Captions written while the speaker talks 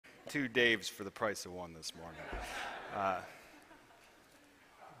2 Daves for the price of one this morning.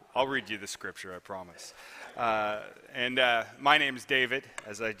 I'll read you the scripture, I promise. My name is David.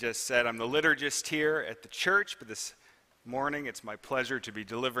 As I just said, I'm the liturgist here at the church, but this morning it's my pleasure to be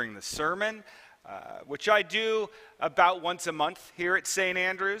delivering the sermon, which I do about once a month here at St.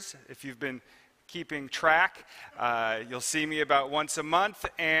 Andrews. If you've been keeping track, you'll see me about once a month,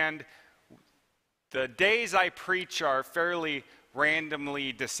 and the days I preach are fairly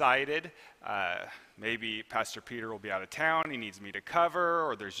randomly decided. Maybe Pastor Peter will be out of town, he needs me to cover,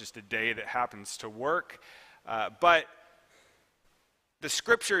 or there's just a day that happens to work. But the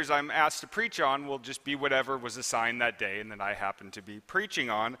scriptures I'm asked to preach on will just be whatever was assigned that day and that I happen to be preaching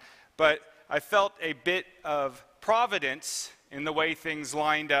on. But I felt a bit of providence in the way things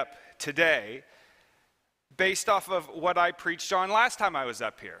lined up today based off of what I preached on last time I was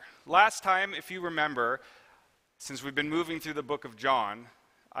up here. Last time, if you remember, since we've been moving through the book of John,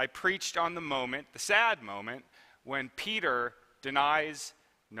 I preached on the moment, the sad moment, when Peter denies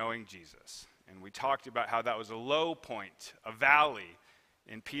knowing Jesus. And we talked about how that was a low point, a valley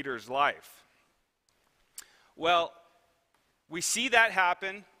in Peter's life. Well, we see that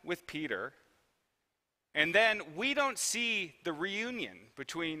happen with Peter, and then we don't see the reunion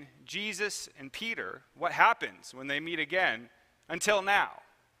between Jesus and Peter, what happens when they meet again, until now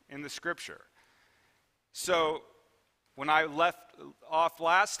in the scripture. So when I left off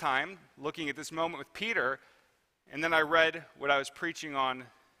last time looking at this moment with Peter, and then I read what I was preaching on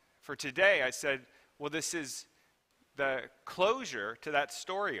for today, I said, well, this is the closure to that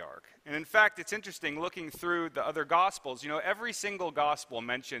story arc. And in fact, it's interesting looking through the other Gospels, every single Gospel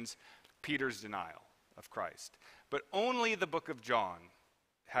mentions Peter's denial of Christ. But only the book of John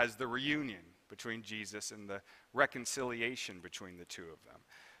has the reunion between Jesus and the reconciliation between the two of them.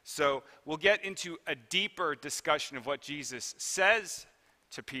 So we'll get into a deeper discussion of what Jesus says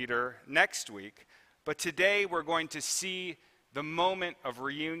to Peter next week. But today we're going to see the moment of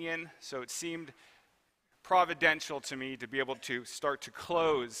reunion. So it seemed providential to me to be able to start to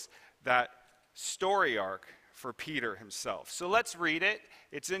close that story arc for Peter himself. So let's read it.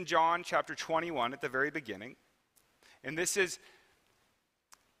 It's in John chapter 21 at the very beginning. And this is,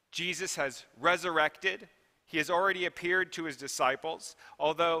 Jesus has resurrected. He has already appeared to his disciples,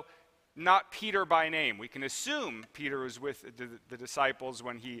 although not Peter by name. We can assume Peter was with the disciples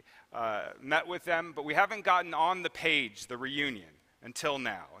when he met with them, but we haven't gotten on the page the reunion until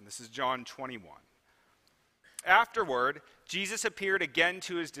now. And this is John 21. Afterward, Jesus appeared again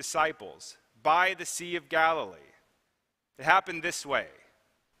to his disciples by the Sea of Galilee. It happened this way.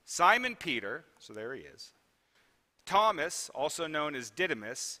 Simon Peter, so there he is, Thomas, also known as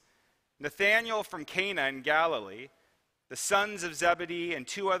Didymus, Nathanael from Cana in Galilee, the sons of Zebedee, and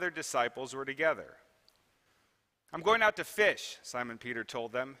 2 other disciples were together. I'm going out to fish, Simon Peter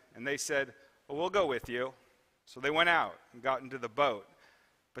told them, and they said, well, we'll go with you. So they went out and got into the boat,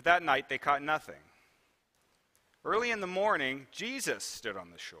 but that night they caught nothing. Early in the morning, Jesus stood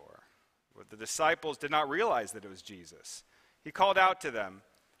on the shore, but the disciples did not realize that it was Jesus. He called out to them,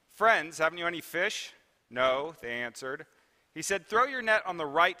 friends, haven't you any fish? No, they answered. He said, throw your net on the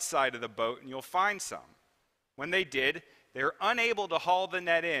right side of the boat and you'll find some. When they did, they were unable to haul the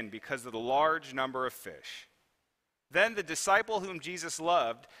net in because of the large number of fish. Then the disciple whom Jesus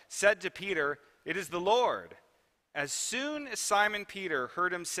loved said to Peter, it is the Lord. As soon as Simon Peter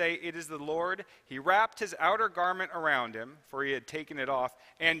heard him say, it is the Lord, he wrapped his outer garment around him, for he had taken it off,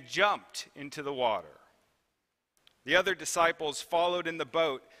 and jumped into the water. The other disciples followed in the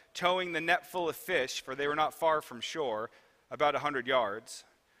boat, towing the net full of fish, for they were not far from shore, about 100 yards.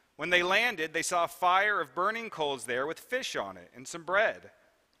 When they landed, they saw a fire of burning coals there with fish on it and some bread.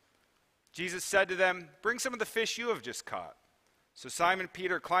 Jesus said to them, bring some of the fish you have just caught. So Simon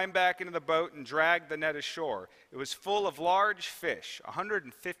Peter climbed back into the boat and dragged the net ashore. It was full of large fish,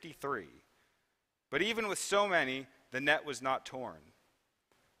 153. But even with so many, the net was not torn.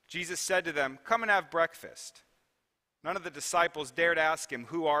 Jesus said to them, come and have breakfast. None of the disciples dared ask him,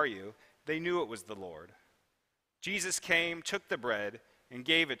 who are you? They knew it was the Lord. Jesus came, took the bread, and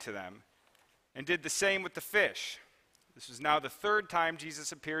gave it to them, and did the same with the fish. This was now the 3rd time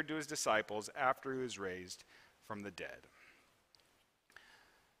Jesus appeared to his disciples after he was raised from the dead.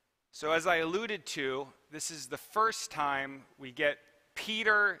 So as I alluded to, this is the first time we get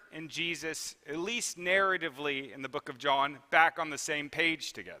Peter and Jesus, at least narratively in the book of John, back on the same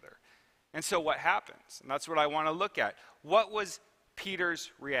page together. And so what happens? And that's what I want to look at. What was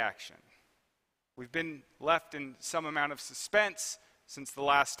Peter's reaction? We've been left in some amount of suspense since the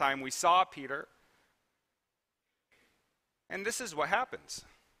last time we saw Peter. And this is what happens.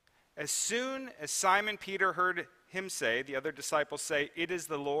 As soon as Simon Peter heard him say, the other disciples say, "It is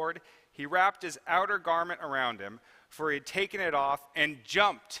the Lord," he wrapped his outer garment around him, for he had taken it off and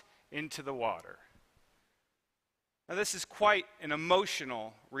jumped into the water. Now, this is quite an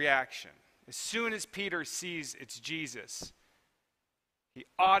emotional reaction. As soon as Peter sees it's Jesus, he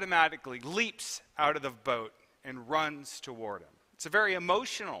automatically leaps out of the boat and runs toward him. It's a very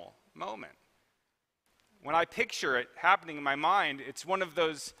emotional moment. When I picture it happening in my mind, it's one of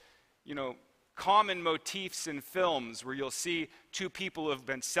those, common motifs in films where you'll see two people who have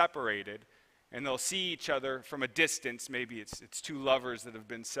been separated and they'll see each other from a distance. Maybe it's two lovers that have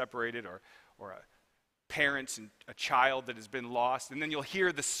been separated, or parents and a child that has been lost, and then you'll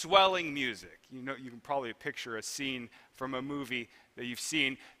hear the swelling music. You can probably picture a scene from a movie that you've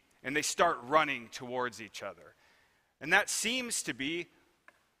seen, and they start running towards each other. And that seems to be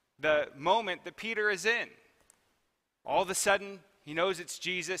the moment that Peter is in. All of a sudden, he knows it's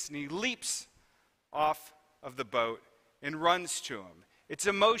Jesus, and he leaps off of the boat and runs to him. It's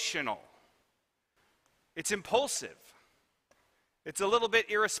emotional. It's impulsive. It's a little bit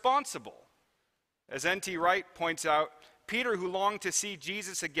irresponsible. As N.T. Wright points out, Peter, who longed to see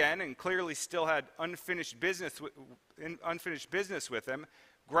Jesus again and clearly still had unfinished business with him,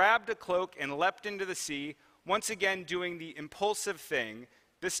 grabbed a cloak and leapt into the sea, once again doing the impulsive thing,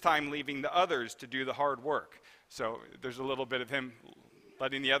 this time leaving the others to do the hard work. So there's a little bit of him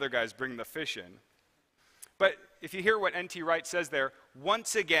letting the other guys bring the fish in. But if you hear what N.T. Wright says there,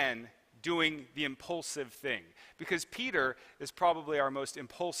 once again doing the impulsive thing, because Peter is probably our most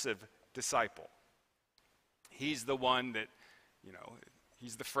impulsive disciple. He's the one that,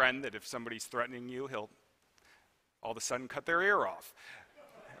 he's the friend that if somebody's threatening you, he'll all of a sudden cut their ear off.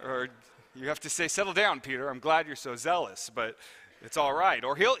 Or you have to say, "Settle down, Peter, I'm glad you're so zealous, but it's all right."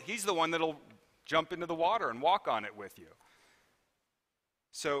 Or he's the one that'll jump into the water and walk on it with you.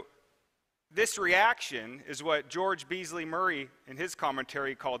 So this reaction is what George Beasley Murray in his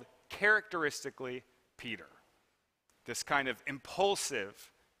commentary called characteristically Peter. This kind of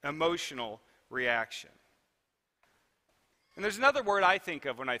impulsive, emotional reaction. And there's another word I think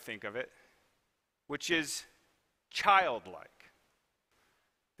of when I think of it, which is childlike.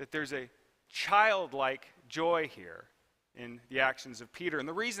 That there's a childlike joy here in the actions of Peter. And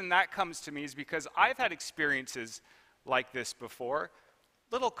the reason that comes to me is because I've had experiences like this before,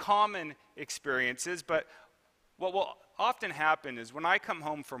 little common experiences, but what will often happen is when I come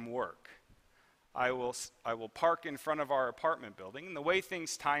home from work, I will park in front of our apartment building, and the way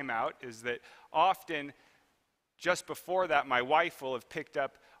things time out is that often just before that, my wife will have picked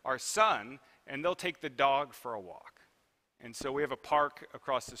up our son, and they'll take the dog for a walk. And so we have a park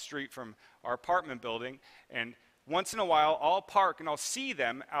across the street from our apartment building, and once in a while, I'll park and I'll see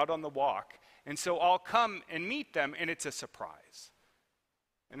them out on the walk, and so I'll come and meet them, and it's a surprise.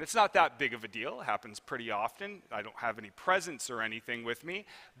 And it's not that big of a deal. It happens pretty often. I don't have any presents or anything with me,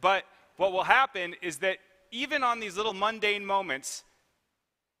 but what will happen is that even on these little mundane moments,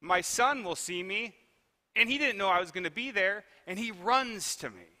 my son will see me, and he didn't know I was going to be there, and he runs to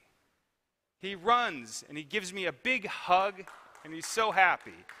me. He runs, and he gives me a big hug, and he's so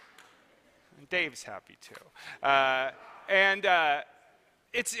happy. And Dave's happy too.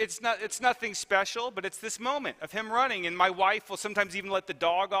 It's nothing special, but it's this moment of him running, and my wife will sometimes even let the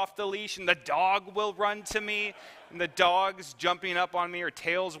dog off the leash, and the dog will run to me, and the dog's jumping up on me or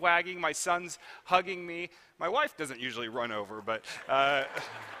tail's wagging, my son's hugging me. My wife doesn't usually run over, but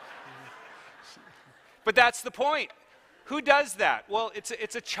that's the point. Who does that? Well, it's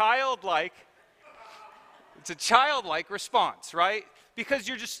a childlike response, right? Because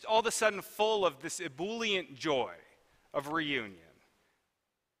you're just all of a sudden full of this ebullient joy of reunion.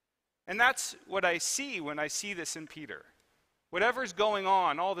 And that's what I see when I see this in Peter. Whatever's going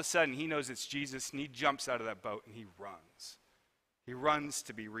on, all of a sudden he knows it's Jesus, and he jumps out of that boat and he runs. He runs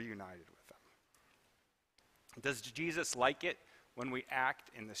to be reunited with them. Does Jesus like it when we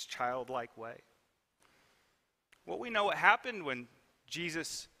act in this childlike way? Well, we know what happened when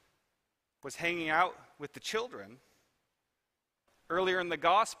Jesus was hanging out with the children. Earlier in the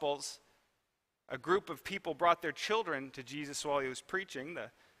Gospels, a group of people brought their children to Jesus while he was preaching.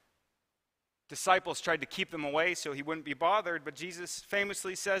 The disciples tried to keep them away so he wouldn't be bothered, but Jesus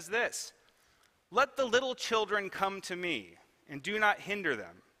famously says this, "Let the little children come to me, and do not hinder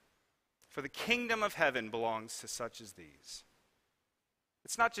them, for the kingdom of heaven belongs to such as these."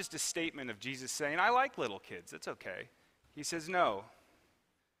 It's not just a statement of Jesus saying, "I like little kids, it's okay." He says, no.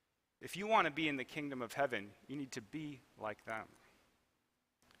 If you want to be in the kingdom of heaven, you need to be like them.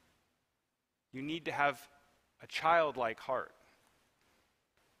 You need to have a childlike heart.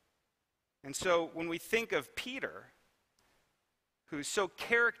 And so when we think of Peter, who's so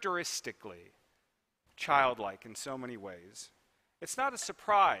characteristically childlike in so many ways, it's not a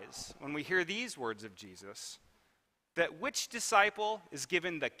surprise when we hear these words of Jesus that which disciple is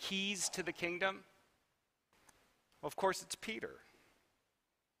given the keys to the kingdom? Well, of course, it's Peter.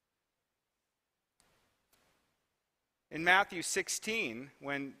 In Matthew 16,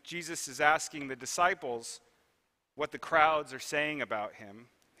 when Jesus is asking the disciples what the crowds are saying about him,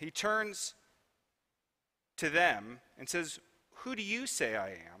 he turns to them and says, "Who do you say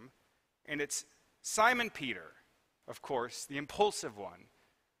I am?" And it's Simon Peter, of course, the impulsive one,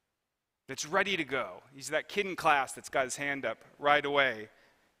 that's ready to go. He's that kid in class that's got his hand up right away.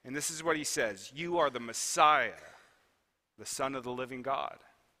 And this is what he says: "You are the Messiah, the Son of the living God."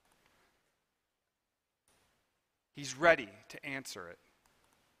 He's ready to answer it.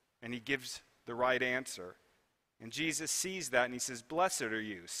 And he gives the right answer. And Jesus sees that and he says, "Blessed are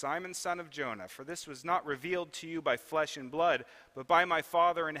you, Simon, son of Jonah, for this was not revealed to you by flesh and blood, but by my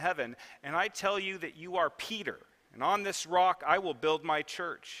Father in heaven. And I tell you that you are Peter, and on this rock I will build my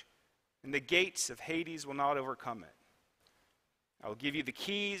church, and the gates of Hades will not overcome it. I will give you the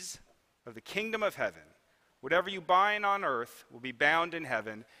keys of the kingdom of heaven. Whatever you bind on earth will be bound in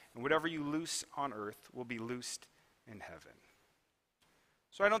heaven, and whatever you loose on earth will be loosed in heaven."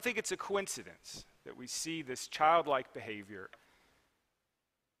 So I don't think it's a coincidence that we see this childlike behavior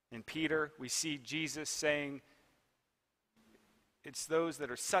in Peter. We see Jesus saying, it's those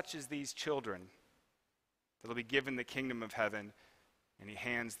that are such as these children that will be given the kingdom of heaven, and he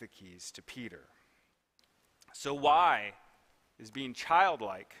hands the keys to Peter. So why is being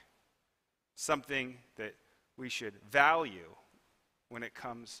childlike something that we should value when it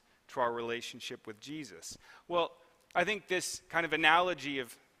comes to our relationship with Jesus? Well, I think this kind of analogy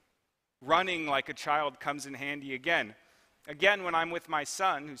of running like a child comes in handy again. Again, when I'm with my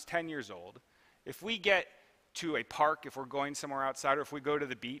son, who's 10 years old, if we get to a park, if we're going somewhere outside, or if we go to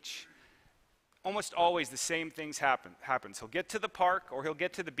the beach, almost always the same things happens. He'll get to the park or he'll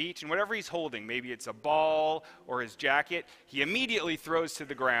get to the beach, and whatever he's holding, maybe it's a ball or his jacket, he immediately throws to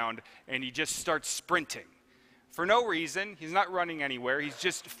the ground and he just starts sprinting. For no reason, he's not running anywhere, he's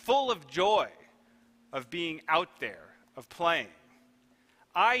just full of joy of being out there, of playing.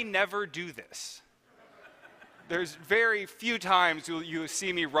 I never do this. There's very few times you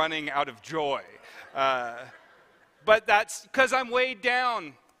see me running out of joy. But that's because I'm weighed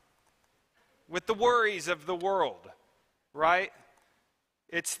down with the worries of the world, right?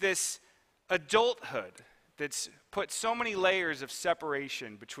 It's this adulthood that's put so many layers of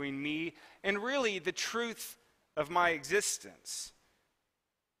separation between me and really the truth of my existence.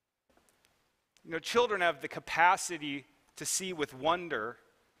 You know, children have the capacity to see with wonder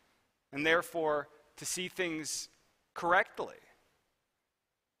and therefore to see things correctly.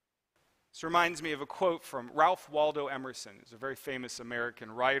 This reminds me of a quote from Ralph Waldo Emerson, who's a very famous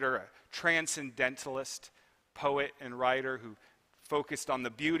American writer, a transcendentalist, poet and writer who focused on the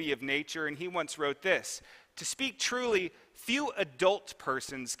beauty of nature, and he once wrote this: "To speak truly, few adult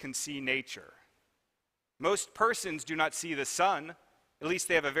persons can see nature. Most persons do not see the sun, at least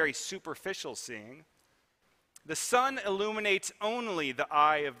they have a very superficial seeing. The sun illuminates only the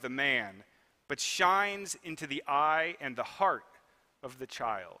eye of the man, but shines into the eye and the heart of the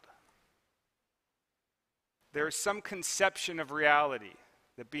child." There is some conception of reality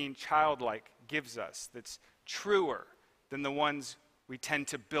that being childlike gives us that's truer than the ones we tend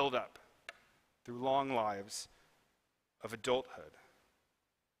to build up through long lives of adulthood.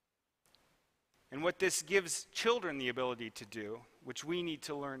 And what this gives children the ability to do, which we need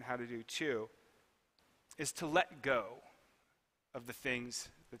to learn how to do too, is to let go of the things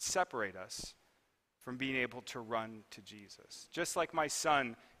that separate us from being able to run to Jesus. Just like my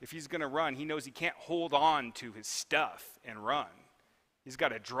son, if he's going to run, he knows he can't hold on to his stuff and run. He's got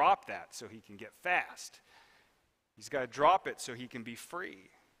to drop that so he can get fast. He's got to drop it so he can be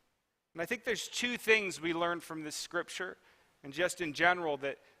free. And I think there's two things we learn from this scripture, and just in general,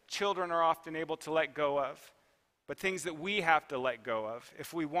 that children are often able to let go of, but things that we have to let go of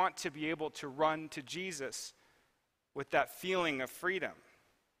if we want to be able to run to Jesus with that feeling of freedom.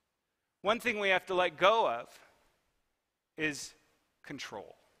 One thing we have to let go of is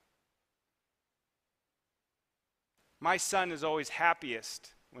control. My son is always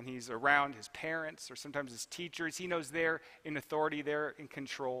happiest when he's around his parents or sometimes his teachers. He knows they're in authority, they're in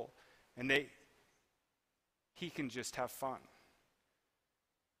control, and he can just have fun.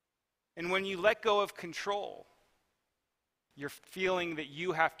 And when you let go of control, you're feeling that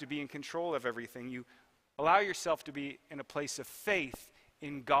you have to be in control of everything. You allow yourself to be in a place of faith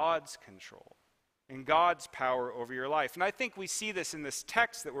in God's control, in God's power over your life. And I think we see this in this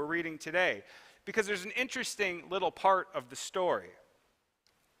text that we're reading today, because there's an interesting little part of the story.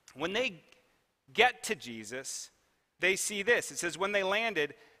 When they get to Jesus, they see this. It says, when they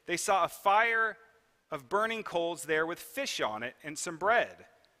landed, they saw a fire of burning coals there with fish on it and some bread.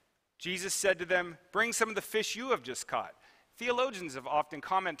 Jesus said to them, bring some of the fish you have just caught. Theologians have often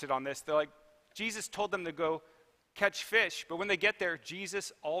commented on this. They're like, Jesus told them to go catch fish, but when they get there,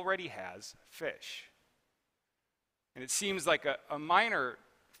 Jesus already has fish. And it seems like a minor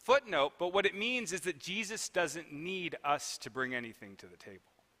footnote, but what it means is that Jesus doesn't need us to bring anything to the table.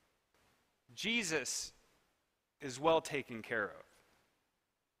 Jesus is well taken care of.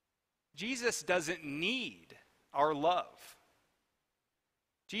 Jesus doesn't need our love.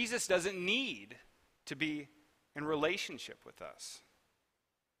 Jesus doesn't need to be in relationship with us.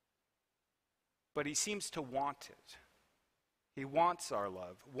 But he seems to want it. He wants our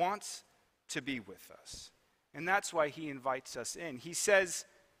love, wants to be with us. And that's why he invites us in. He says,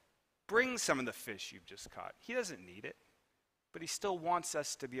 bring some of the fish you've just caught. He doesn't need it, but he still wants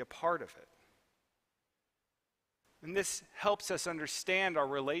us to be a part of it. And this helps us understand our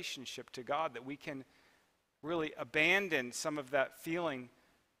relationship to God, that we can really abandon some of that feeling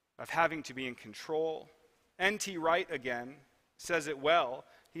of having to be in control. N.T. Wright, again, says it well.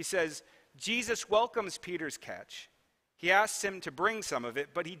 He says, Jesus welcomes Peter's catch. He asks him to bring some of it,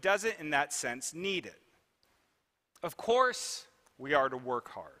 but he doesn't, in that sense, need it. Of course, we are to work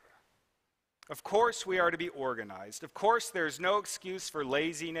hard. Of course, we are to be organized. Of course, there's no excuse for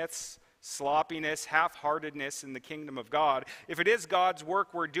laziness, sloppiness, half-heartedness in the kingdom of God. If it is God's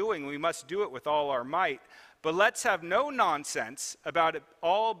work we're doing, we must do it with all our might. But let's have no nonsense about it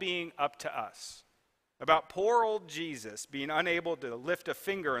all being up to us, about poor old Jesus being unable to lift a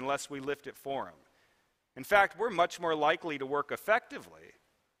finger unless we lift it for him. In fact, we're much more likely to work effectively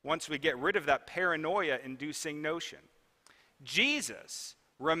once we get rid of that paranoia-inducing notion. Jesus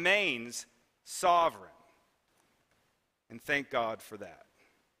remains sovereign, and thank God for that.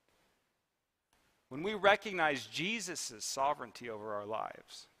 When we recognize Jesus' sovereignty over our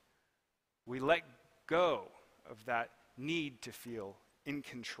lives, we let go of that need to feel in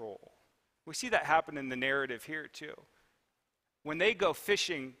control. We see that happen in the narrative here too. When they go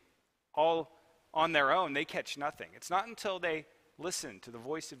fishing all on their own, they catch nothing. It's not until they listen to the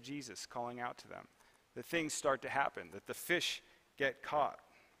voice of Jesus calling out to them that things start to happen, that the fish get caught.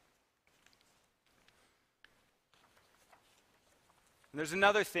 And there's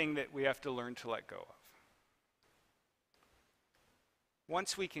another thing that we have to learn to let go of.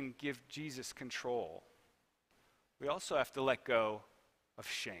 Once we can give Jesus control, we also have to let go of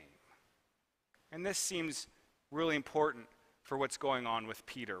shame. And this seems really important for what's going on with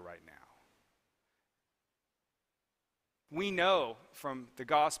Peter right now. We know from the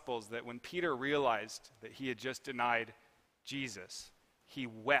Gospels that when Peter realized that he had just denied Jesus, he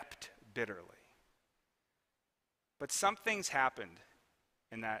wept bitterly. But something's happened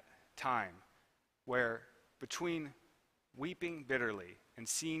in that time where between weeping bitterly and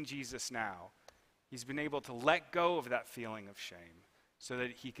seeing Jesus now, he's been able to let go of that feeling of shame so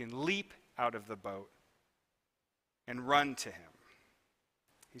that he can leap out of the boat and run to him.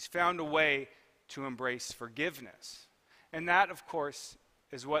 He's found a way to embrace forgiveness. And that, of course,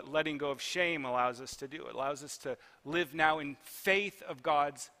 is what letting go of shame allows us to do. It allows us to live now in faith of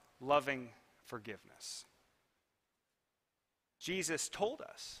God's loving forgiveness. Jesus told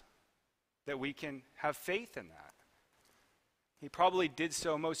us that we can have faith in that. He probably did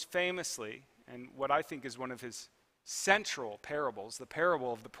so most famously in what I think is one of his central parables, the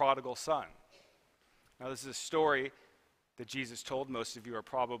parable of the prodigal son. Now, this is a story that Jesus told. Most of you are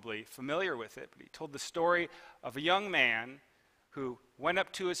probably familiar with it, but he told the story of a young man who went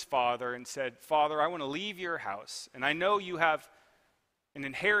up to his father and said, "Father, I want to leave your house, and I know you have an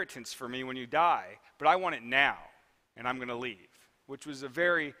inheritance for me when you die, but I want it now, and I'm going to leave," which was a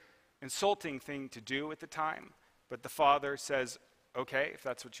very insulting thing to do at the time. But the father says, okay, if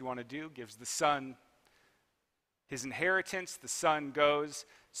that's what you want to do, gives the son his inheritance. The son goes,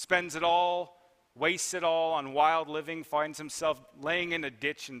 spends it all, wastes it all on wild living, finds himself laying in a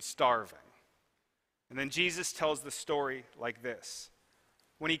ditch and starving. And then Jesus tells the story like this.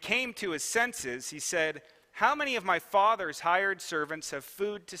 When he came to his senses, he said, "How many of my father's hired servants have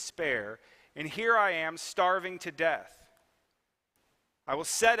food to spare, and here I am starving to death? I will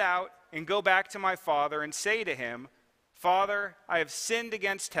set out and go back to my father and say to him, 'Father, I have sinned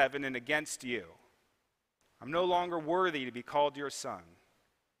against heaven and against you. I'm no longer worthy to be called your son.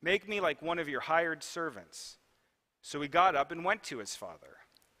 Make me like one of your hired servants.' So he got up and went to his father.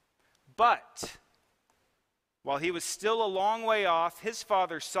 But while he was still a long way off, his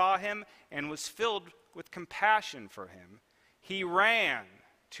father saw him and was filled with compassion for him. He ran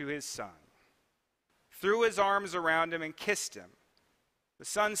to his son, threw his arms around him, and kissed him. The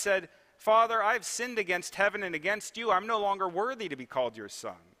son said, "Father, I have sinned against heaven and against you. I'm no longer worthy to be called your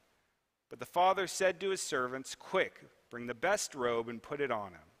son." But the father said to his servants, "Quick, bring the best robe and put it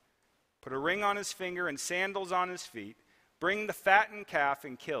on him. Put a ring on his finger and sandals on his feet. Bring the fattened calf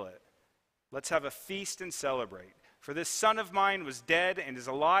and kill it. Let's have a feast and celebrate. For this son of mine was dead and is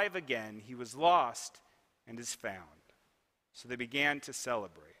alive again. He was lost and is found." So they began to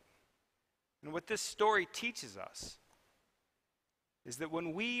celebrate. And what this story teaches us is that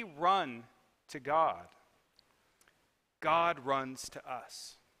when we run to God, God runs to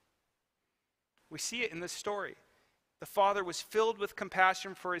us. We see it in this story. The father was filled with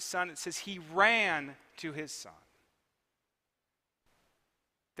compassion for his son. It says he ran to his son.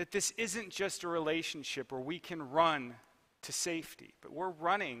 That this isn't just a relationship where we can run to safety, but we're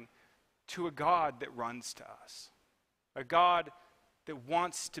running to a God that runs to us. A God that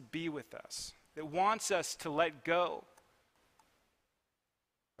wants to be with us, that wants us to let go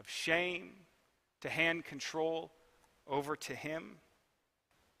of shame, to hand control over to him.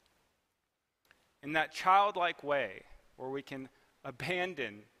 In that childlike way where we can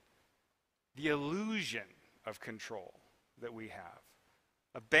abandon the illusion of control that we have.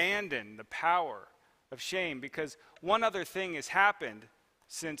 Abandon the power of shame, because one other thing has happened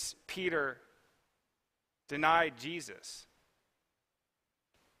since Peter denied Jesus.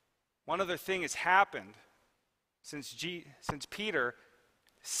 One other thing has happened since Peter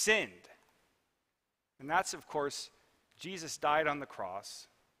sinned. And that's, of course, Jesus died on the cross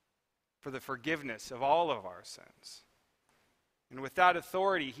for the forgiveness of all of our sins. And with that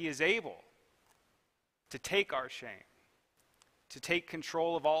authority, he is able to take our shame, to take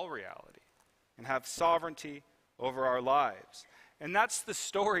control of all reality, and have sovereignty over our lives. And that's the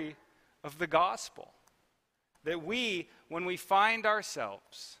story of the gospel. That we, when we find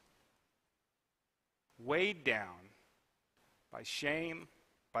ourselves weighed down by shame,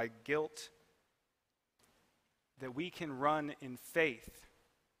 by guilt, that we can run in faith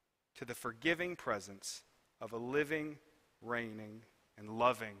to the forgiving presence of a living, reigning, and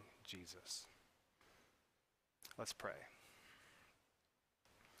loving Jesus. Let's pray.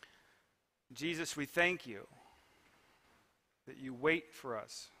 Jesus, we thank you that you wait for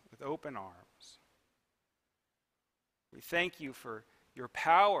us with open arms. We thank you for your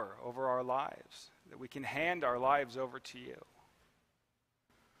power over our lives, that we can hand our lives over to you.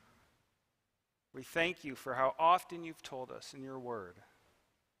 We thank you for how often you've told us in your word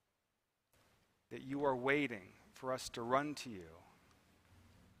that you are waiting for us to run to you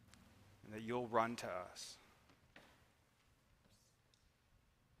and that you'll run to us.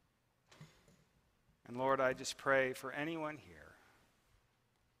 And Lord, I just pray for anyone here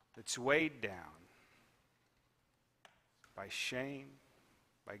that's weighed down by shame,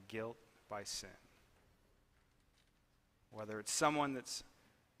 by guilt, by sin. Whether it's someone that's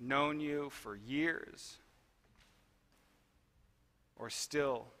known you for years or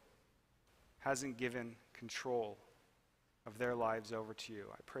still hasn't given control of their lives over to you.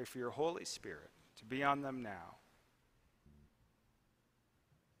 I pray for your Holy Spirit to be on them now.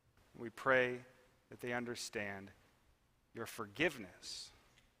 We pray that they understand your forgiveness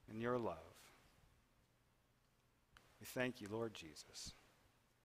and your love. We thank you, Lord Jesus.